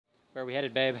Where are we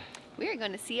headed, babe? We are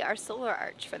going to see our solar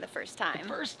arch for the first time.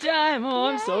 First time! Oh,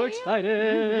 I'm so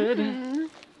excited! Mm-hmm.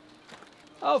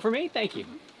 Oh, for me? Thank you.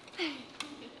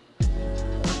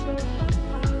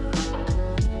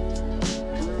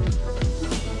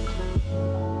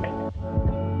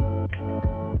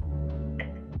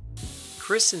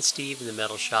 Chris and Steve in the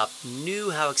metal shop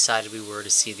knew how excited we were to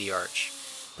see the arch,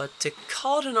 but to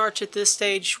call it an arch at this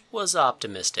stage was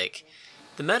optimistic.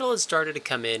 The metal had started to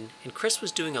come in, and Chris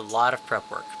was doing a lot of prep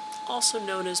work, also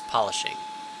known as polishing,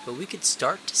 but we could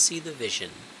start to see the vision.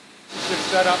 This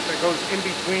setup that goes in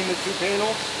between the two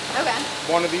panels. Okay.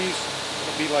 One of these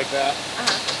will be like that. Uh-huh.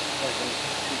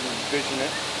 You can envision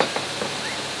it.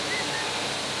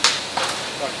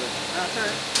 Like this.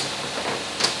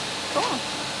 Cool.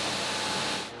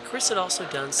 Chris had also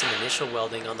done some initial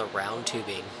welding on the round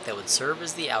tubing that would serve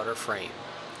as the outer frame.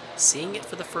 Seeing it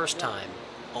for the first time,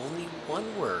 only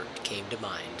one word came to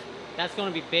mind. That's going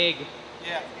to be big.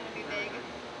 Yeah. It's going to be big.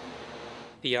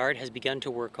 The yard has begun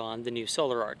to work on the new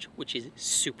solar arch, which is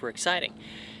super exciting.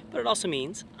 But it also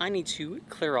means I need to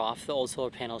clear off the old solar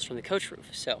panels from the coach roof.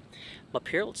 So I'm up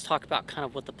here, let's talk about kind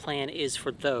of what the plan is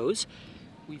for those.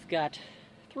 We've got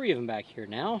 3 of them back here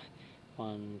now.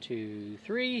 1, 2,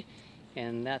 3.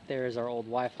 And that there is our old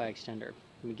Wi-Fi extender.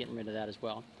 We'll be getting rid of that as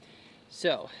well.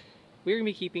 So we're going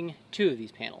to be keeping 2 of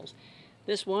these panels.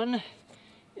 This one,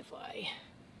 if I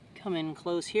come in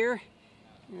close here,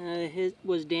 it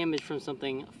was damaged from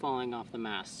something falling off the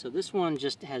mast. So this one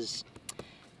just hasn't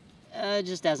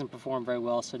performed very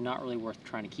well, so not really worth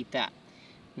trying to keep that.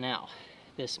 Now,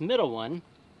 this middle one,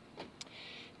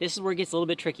 this is where it gets a little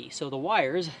bit tricky. So the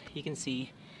wires, you can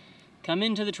see, come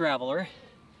into the Traveler,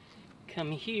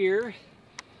 come here,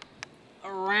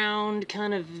 around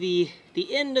kind of the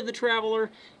end of the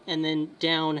Traveler, and then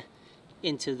down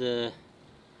into the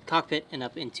cockpit and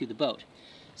up into the boat.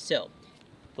 So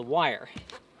the wire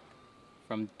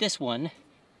from this one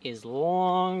is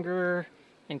longer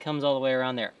and comes all the way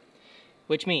around there,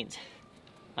 which means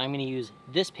I'm going to use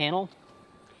this panel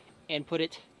and put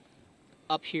it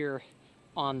up here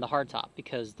on the hardtop,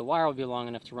 because the wire will be long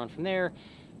enough to run from there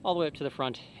all the way up to the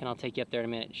front, and I'll take you up there in a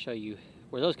minute and show you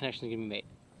where those connections are going to be made.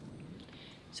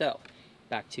 So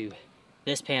back to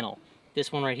this panel,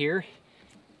 this one right here,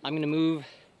 I'm going to move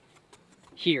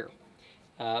here,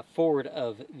 forward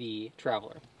of the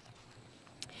Traveler.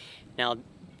 Now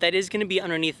that is going to be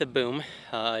underneath the boom,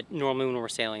 normally when we're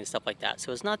sailing and stuff like that.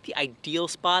 So it's not the ideal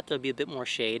spot, there'll be a bit more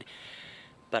shade,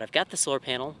 but I've got the solar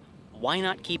panel, why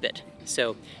not keep it?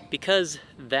 So because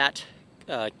that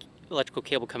electrical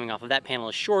cable coming off of that panel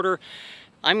is shorter,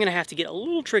 I'm going to have to get a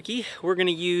little tricky. We're going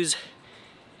to use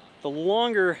the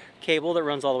longer cable that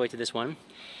runs all the way to this one,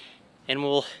 and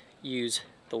we'll use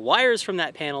the wires from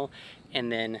that panel and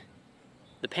then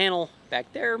the panel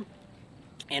back there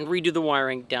and redo the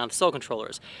wiring down to the solar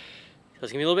controllers. So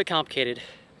it's going to be a little bit complicated,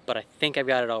 but I think I've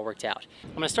got it all worked out. I'm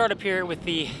going to start up here with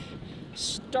the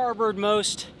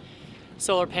starboard-most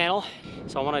solar panel.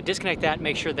 So I want to disconnect that,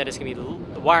 make sure that it's going to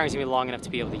be, the wiring's going to be long enough to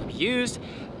be able to be used.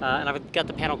 And I've got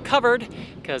the panel covered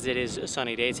because it is a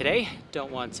sunny day today.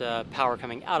 Don't want power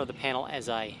coming out of the panel as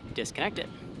I disconnect it.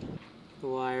 The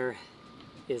wire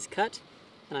is cut,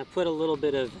 and I put a little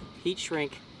bit of heat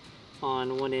shrink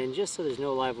on one end just so there's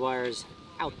no live wires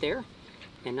out there.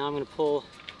 And now I'm going to pull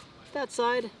that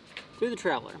side through the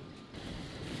Traveler.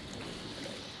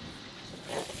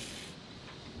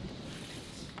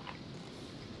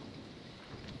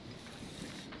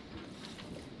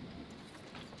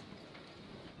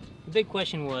 The big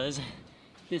question was,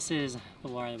 this is the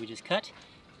wire that we just cut.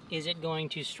 Is it going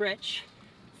to stretch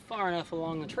far enough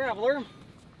along the Traveler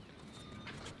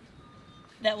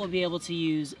that we'll be able to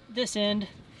use this end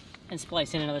and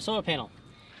splice in another solar panel?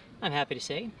 I'm happy to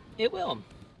say it will.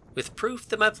 With proof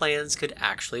that my plans could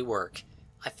actually work,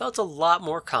 I felt a lot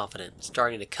more confident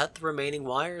starting to cut the remaining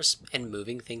wires and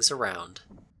moving things around.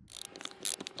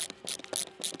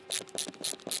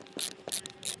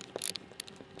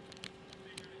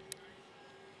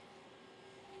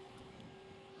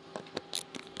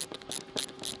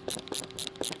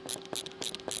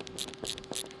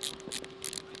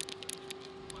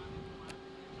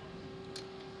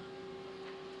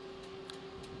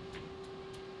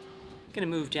 Gonna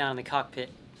move down in the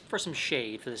cockpit for some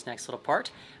shade for this next little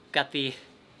part. I've got the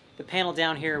panel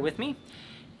down here with me,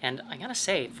 and I gotta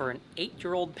say, for an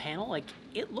 8-year-old panel, like,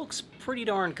 it looks pretty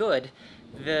darn good.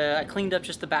 I cleaned up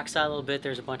just the backside a little bit.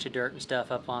 There's a bunch of dirt and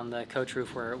stuff up on the coach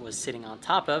roof where it was sitting on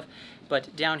top of,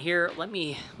 but down here, let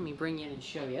me bring you in and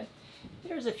show you.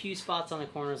 There's a few spots on the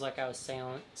corners, like I was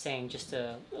saying, just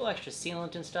a little extra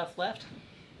sealant and stuff left.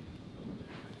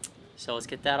 So let's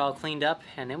get that all cleaned up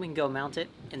and then we can go mount it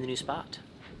in the new spot.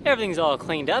 Everything's all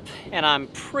cleaned up and I'm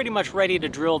pretty much ready to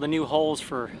drill the new holes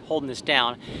for holding this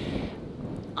down.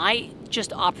 I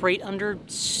just operate under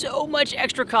so much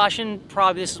extra caution.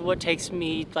 Probably this is what takes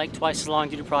me like twice as long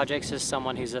to do projects as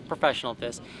someone who's a professional at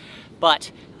this.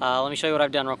 But let me show you what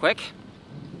I've done real quick.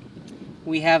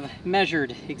 We have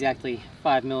measured exactly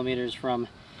 5 millimeters from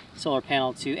solar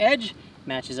panel to edge,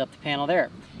 matches up the panel there.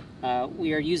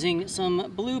 We are using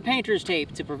some blue painter's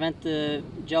tape to prevent the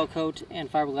gel coat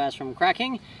and fiberglass from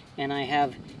cracking, and I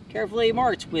have carefully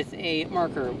marked with a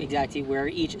marker exactly where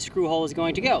each screw hole is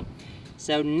going to go.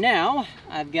 So now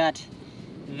I've got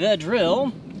the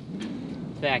drill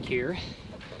back here,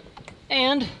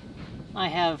 and I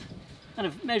have kind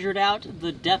of measured out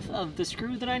the depth of the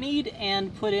screw that I need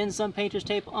and put in some painter's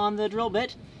tape on the drill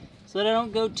bit so that I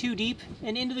don't go too deep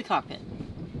and into the cockpit.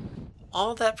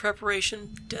 All that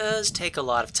preparation does take a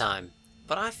lot of time,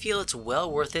 but I feel it's well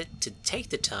worth it to take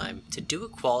the time to do a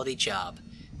quality job.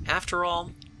 After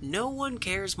all, no one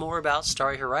cares more about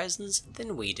Starry Horizons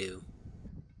than we do.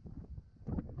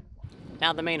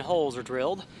 Now the main holes are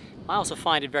drilled, I also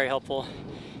find it very helpful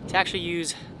to actually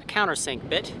use a countersink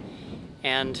bit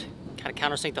and kind of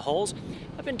countersink the holes.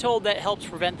 I've been told that helps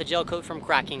prevent the gel coat from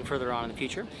cracking further on in the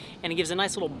future, and it gives a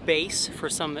nice little base for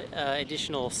some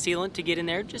additional sealant to get in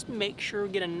there. Just make sure we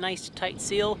get a nice tight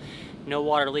seal, no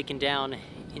water leaking down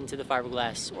into the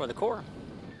fiberglass or the core.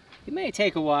 It may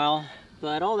take a while,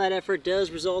 but all that effort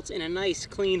does result in a nice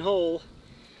clean hole.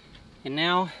 And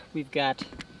now we've got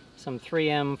some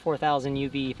 3M 4000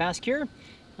 UV fast cure.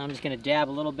 I'm just going to dab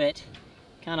a little bit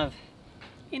kind of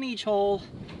in each hole.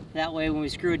 That way when we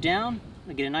screw it down,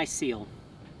 we get a nice seal.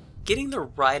 Getting the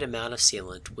right amount of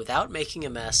sealant without making a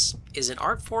mess is an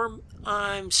art form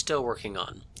I'm still working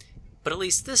on. But at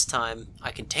least this time,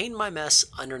 I contained my mess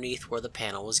underneath where the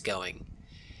panel was going.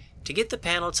 To get the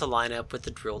panel to line up with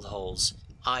the drilled holes,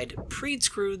 I'd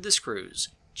pre-screwed the screws,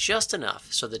 just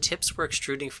enough so the tips were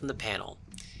extruding from the panel.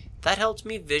 That helped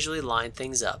me visually line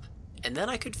things up, and then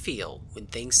I could feel when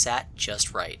things sat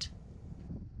just right.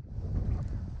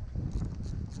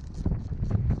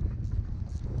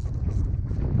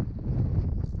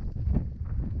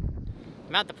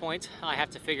 I'm at the point I have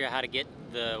to figure out how to get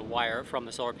the wire from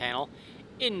the solar panel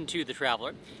into the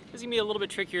Traveler. This is going to be a little bit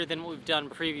trickier than what we've done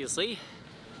previously,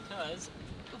 because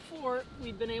before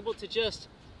we've been able to just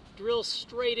drill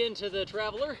straight into the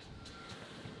Traveler.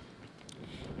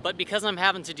 But because I'm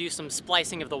having to do some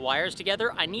splicing of the wires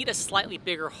together, I need a slightly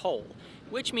bigger hole,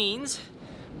 which means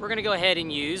we're going to go ahead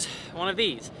and use one of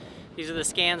these. These are the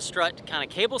scan strut kind of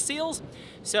cable seals.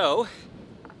 So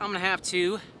I'm going to have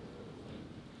to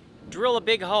drill a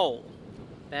big hole.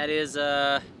 That is,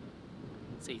 let's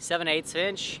see, 7/8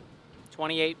 inch,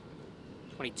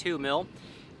 22 mil,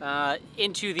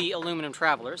 into the aluminum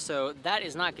Traveler. So that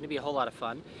is not going to be a whole lot of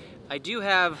fun. I do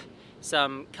have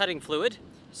some cutting fluid,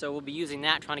 so we'll be using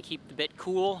that, trying to keep the bit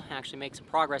cool, actually make some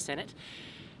progress in it.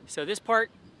 So this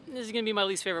is going to be my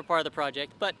least favorite part of the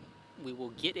project, but we will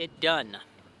get it done.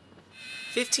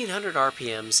 1500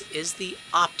 RPMs is the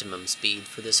optimum speed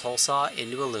for this hole saw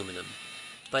into aluminum.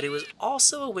 But it was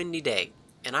also a windy day,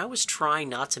 and I was trying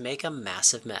not to make a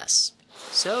massive mess.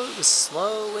 So it was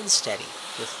slow and steady,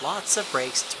 with lots of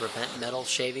breaks to prevent metal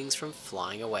shavings from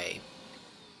flying away.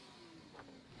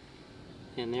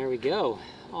 And there we go,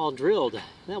 all drilled.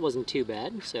 That wasn't too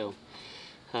bad, so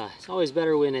it's always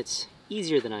better when it's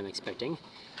easier than I'm expecting.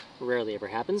 Rarely ever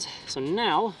happens. So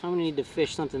now I'm gonna need to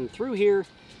fish something through here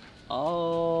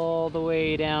all the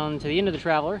way down to the end of the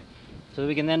Traveler, so that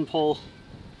we can then pull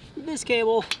this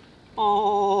cable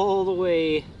all the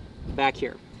way back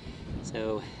here.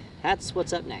 So that's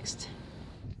what's up next.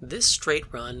 This straight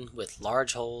run with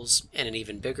large holes and an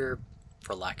even bigger,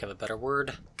 for lack of a better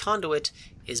word, conduit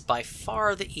is by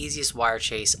far the easiest wire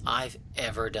chase I've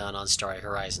ever done on Starry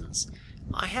Horizons.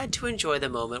 I had to enjoy the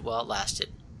moment while it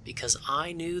lasted, because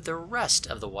I knew the rest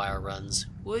of the wire runs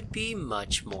would be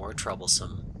much more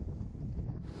troublesome.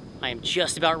 I am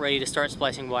just about ready to start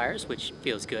splicing wires, which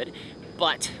feels good,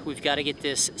 but we've got to get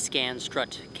this scan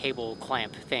strut cable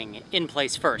clamp thing in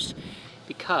place first,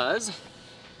 because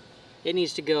it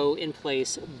needs to go in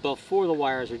place before the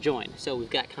wires are joined. So we've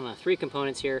got kind of 3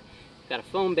 components here. We've got a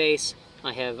foam base.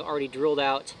 I have already drilled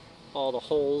out all the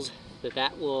holes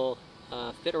that will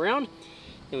fit around.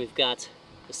 Then we've got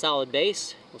the solid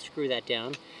base. We'll screw that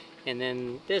down. And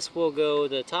then this will go,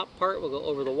 the top part will go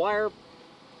over the wire.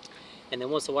 And then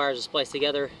once the wires are spliced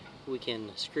together, we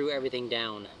can screw everything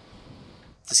down.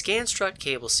 The scan strut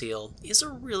cable seal is a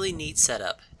really neat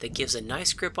setup that gives a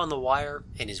nice grip on the wire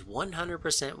and is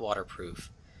 100%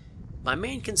 waterproof. My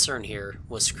main concern here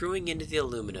was screwing into the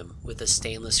aluminum with a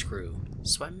stainless screw,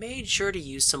 so I made sure to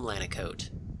use some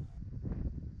Lanacoat.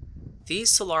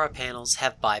 These Solara panels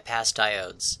have bypass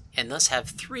diodes, and thus have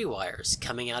 3 wires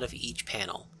coming out of each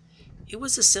panel. It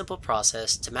was a simple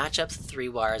process to match up the 3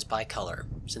 wires by color,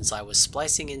 since I was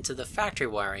splicing into the factory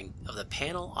wiring of the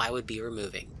panel I would be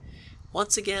removing.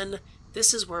 Once again,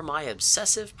 this is where my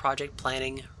obsessive project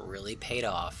planning really paid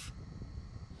off.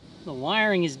 The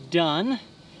wiring is done,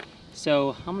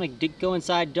 so I'm going to go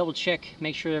inside, double check,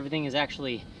 make sure everything is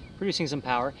actually producing some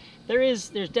power. There's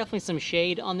definitely some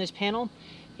shade on this panel,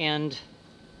 and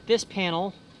this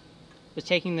panel was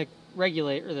taking the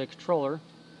regulator, or the controller,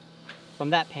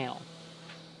 from that panel.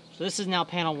 So this is now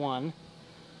panel 1,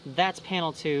 that's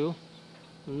panel 2,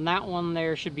 and that one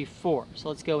there should be 4. So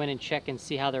let's go in and check and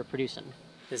see how they're producing.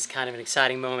 This is kind of an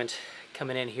exciting moment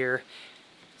coming in here,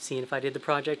 seeing if I did the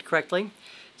project correctly.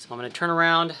 So I'm going to turn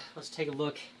around, let's take a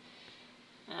look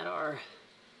at our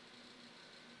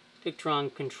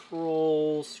Victron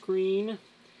control screen.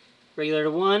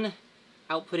 Regulator 1,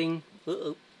 outputting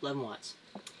 11 watts.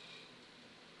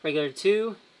 Regulator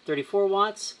 2, 34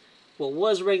 watts. What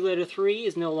was regulator 3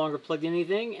 is no longer plugged in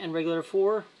anything, and regulator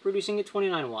 4 producing at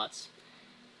 29 watts.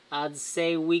 I'd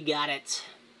say we got it.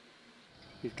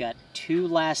 We've got 2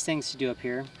 last things to do up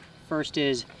here. First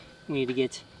is we need to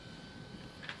get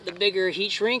the bigger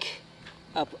heat shrink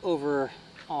up over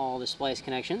all the splice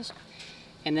connections.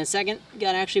 And then second,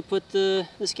 got to actually put the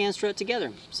scan strut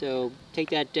together. So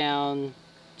take that down,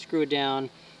 screw it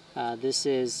down. This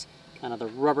is kind of the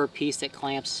rubber piece that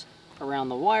clamps around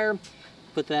the wire.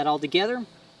 Put that all together,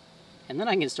 and then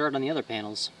I can get started on the other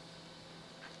panels.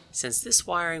 Since this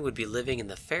wiring would be living in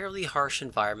the fairly harsh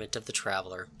environment of the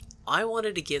Traveler, I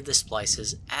wanted to give the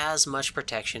splices as much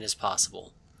protection as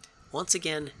possible. Once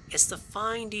again, it's the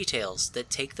fine details that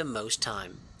take the most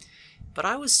time. But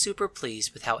I was super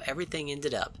pleased with how everything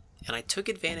ended up, and I took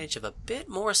advantage of a bit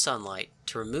more sunlight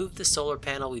to remove the solar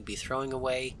panel we'd be throwing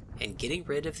away and getting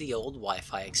rid of the old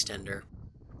Wi-Fi extender.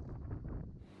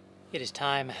 It is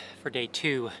time for day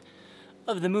 2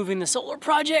 of the Moving the Solar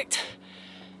project,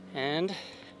 and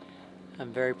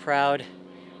I'm very proud.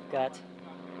 Got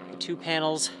the 2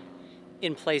 panels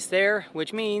in place there,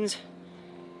 which means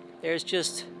there's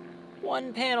just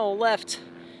 1 panel left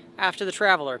after the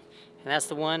Traveler, and that's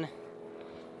the one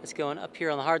that's going up here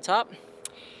on the hardtop.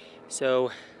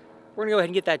 So we're gonna go ahead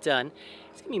and get that done.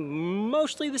 It's gonna be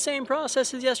mostly the same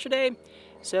process as yesterday,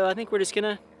 so I think we're just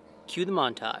gonna cue the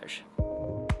montage.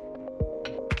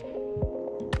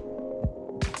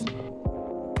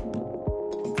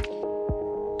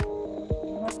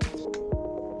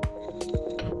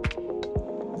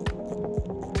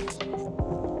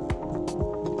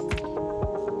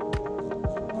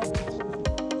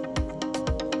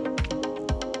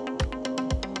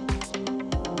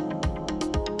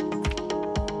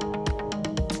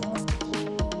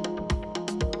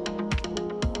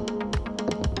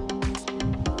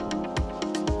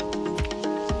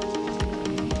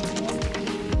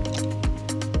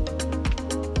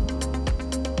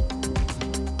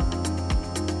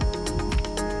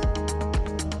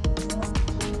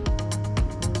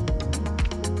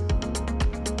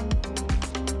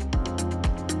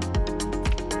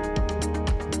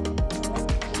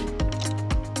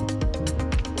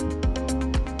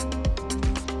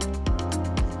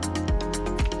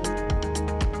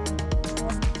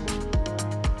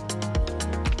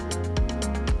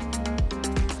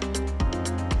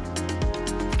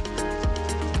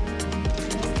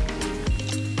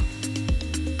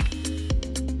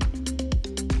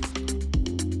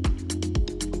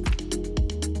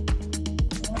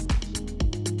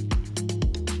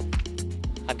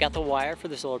 Got the wire for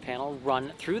the solar panel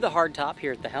run through the hardtop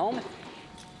here at the helm.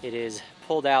 It is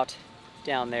pulled out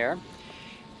down there.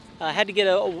 I had to get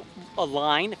a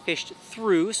line fished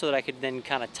through so that I could then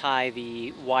kind of tie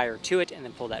the wire to it and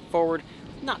then pull that forward.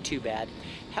 Not too bad.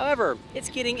 However, it's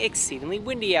getting exceedingly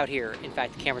windy out here. In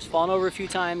fact, the camera's fallen over a few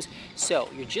times, so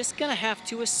you're just gonna have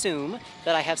to assume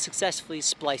that I have successfully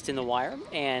spliced in the wire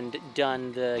and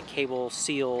done the cable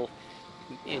seal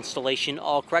installation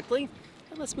all correctly.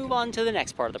 And let's move on to the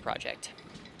next part of the project.